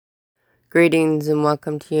Greetings and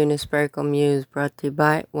welcome to Unispherical Muse, brought to you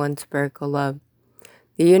by One Spherical Love.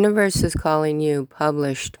 The Universe is Calling You,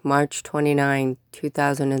 published March 29,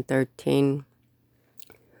 2013.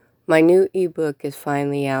 My new ebook is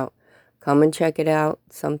finally out. Come and check it out,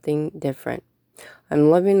 something different. I'm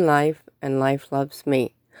loving life and life loves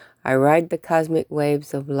me. I ride the cosmic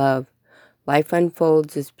waves of love. Life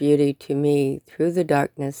unfolds its beauty to me through the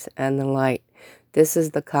darkness and the light. This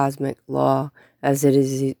is the cosmic law as it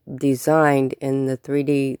is designed in the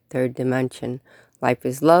 3D third dimension. Life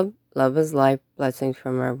is love, love is life. Blessings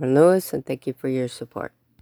from Reverend Lewis, and thank you for your support.